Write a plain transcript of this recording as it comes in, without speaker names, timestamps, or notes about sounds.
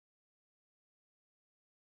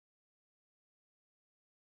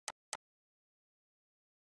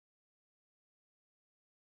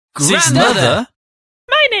Grandmother.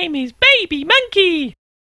 My name is Baby Monkey.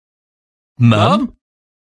 Mum.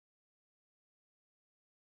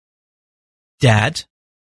 Dad.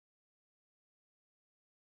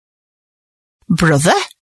 Brother.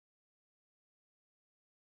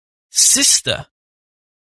 Sister.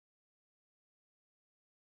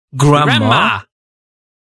 Grandma.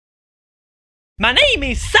 My name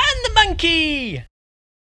is Sam the Monkey.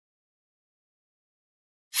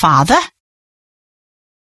 Father.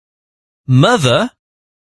 Mother.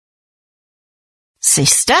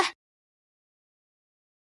 Sister.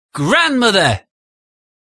 Grandmother.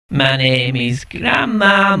 My name is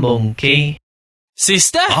Grandma Monkey.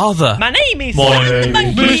 Sister. Father. My name is My Sam the name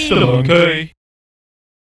Monkey. is Mr. Monkey.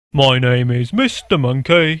 My name is Mr.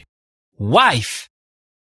 Monkey. Wife.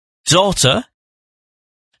 Daughter.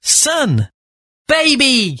 Son.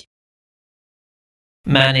 Baby.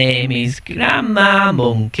 My name is Grandma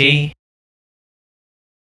Monkey.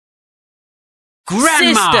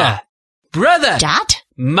 Grandma. Sister. Brother. Dad.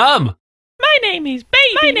 Mum. My name is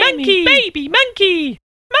Baby Monkey. Baby Monkey.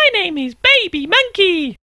 My name is Baby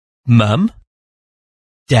Monkey. Mum.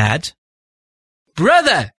 Dad.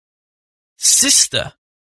 Brother. Sister.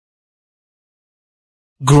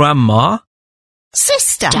 Grandma.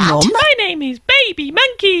 Sister. Dad. Mum. My name is Baby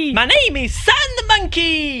Monkey. My name is Sam the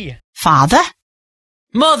Monkey. Father.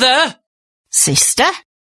 Mother. Sister.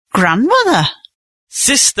 Grandmother.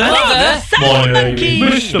 Sister. Mother. Sam My the name Monkey.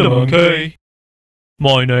 is Mr. Monkey.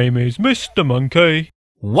 My name is Mr. Monkey.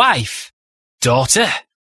 Wife. Daughter.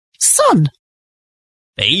 Son.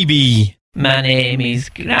 Baby. My name is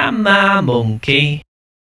Grandma Monkey.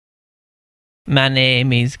 My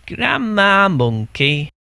name is Grandma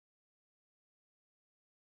Monkey.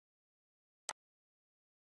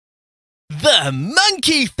 The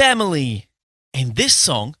Monkey Family. In this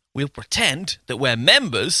song, we'll pretend that we're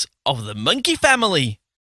members of the Monkey Family.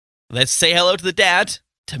 Let's say hello to the dad,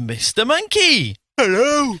 to Mr. Monkey.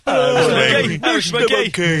 Hello. Mr.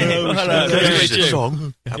 Monkey. Hello. This is a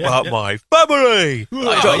song about my family.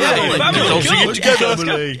 I'll sing it together.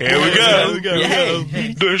 Here we go.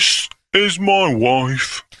 This is my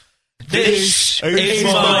wife. This is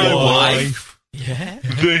my wife. Yeah.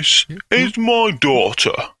 This is my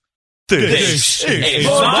daughter. This is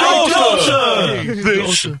my daughter.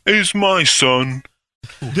 This is my son.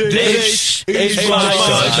 This is my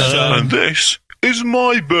son. And this is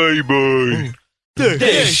my baby.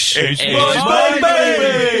 This is my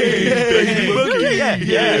baby.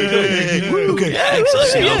 Okay.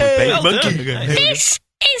 Baby monkey. This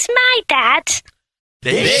is my dad.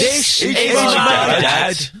 This is my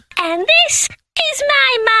dad. And this is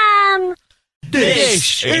my mum.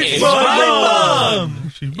 This is my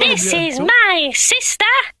mum. This is my sister.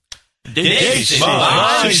 This is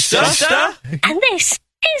my sister. And this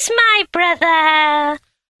is my brother.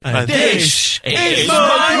 And this is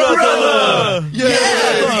my brother.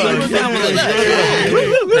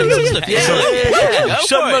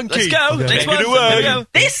 Monkey. Let's go.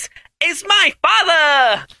 This is my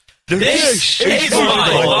father. This is my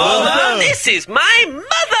father. This is my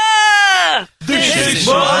mother. This is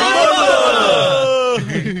my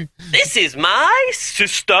mother. This is my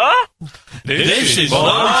sister. This is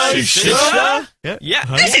my sister. Yeah.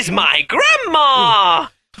 This is my grandma.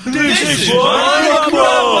 This is my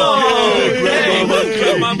grandma.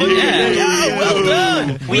 Yeah, well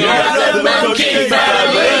done. We are the Monkey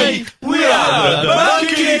Family. We are the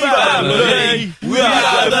Monkey Family. We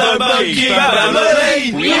are the Monkey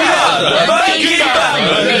Family. We are the Monkey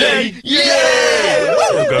Family. Yeah!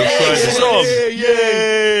 We'll go play the song.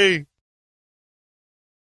 Yay!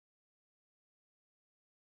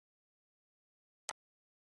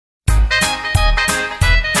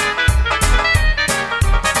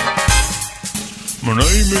 My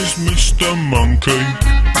name is Mr. Monkey.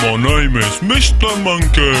 My name is Mr.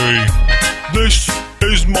 Monkey. This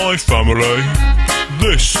is my family.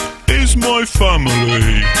 This is my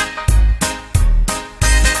family.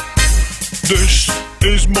 This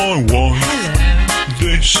is my wife.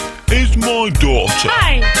 This is my daughter.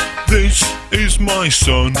 Hi. This is my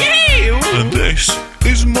son. Ew. And this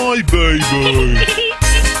is my baby.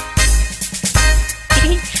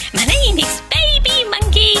 My name is Baby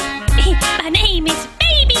Monkey. My name is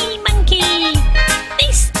Baby Monkey.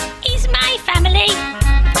 This is my family.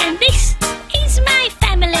 And this is my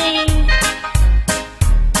family.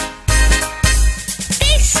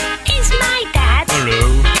 This is my dad. Hello.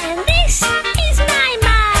 And this is my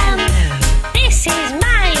mum. This is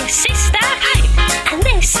my sister. And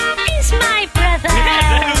this is my brother.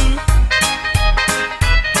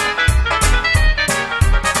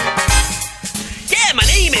 Yeah, my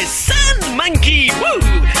name is Sun Monkey. Woo!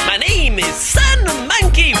 My name is Sun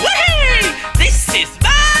Monkey. Woo!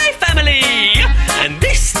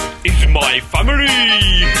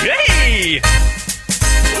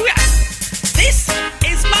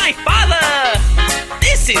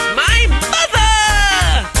 is my mother.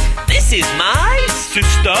 This is my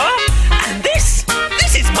sister. And this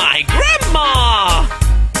is my grandma.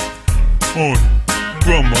 Hi,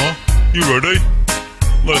 Grandma, you ready?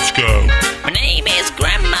 Let's go. My name is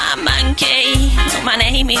Grandma Monkey. My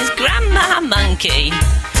name is Grandma Monkey.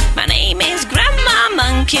 My name is Grandma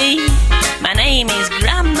Monkey. My name is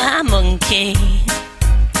Grandma Monkey.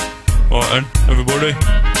 Right then, everybody,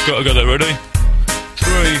 gotta get that ready.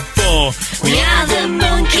 3, 4. We are the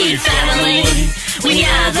monkey family. We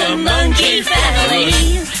are the monkey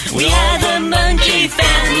family. We are the monkey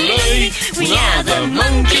family. We are the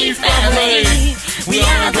monkey family. We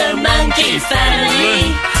are the monkey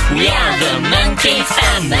family. We are the monkey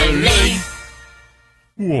family.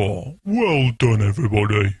 Wow, well done,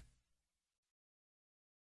 everybody.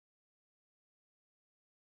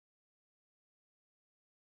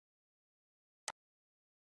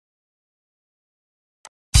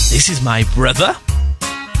 This is my brother.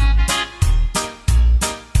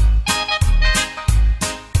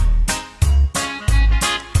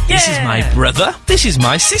 This is my brother. This is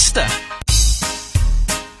my sister.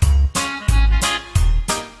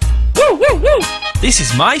 Woo, woo, woo. This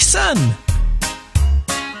is my son.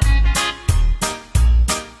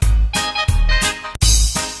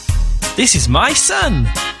 This is my son.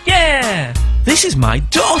 Yeah. This is my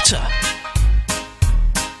daughter.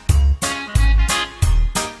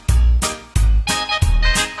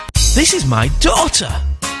 This is my daughter.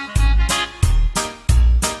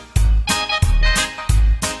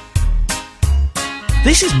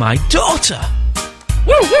 This is my daughter.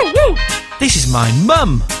 Woo, woo, woo. This is my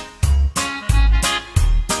mum.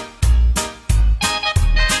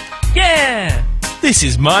 Yeah. This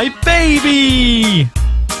is my baby.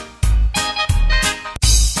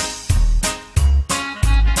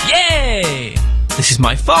 Yay. This is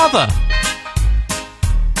my father.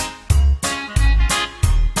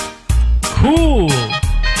 Cool.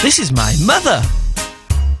 This is my mother.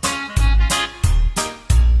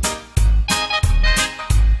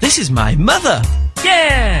 This is my mother.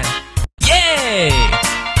 Yeah. Yay.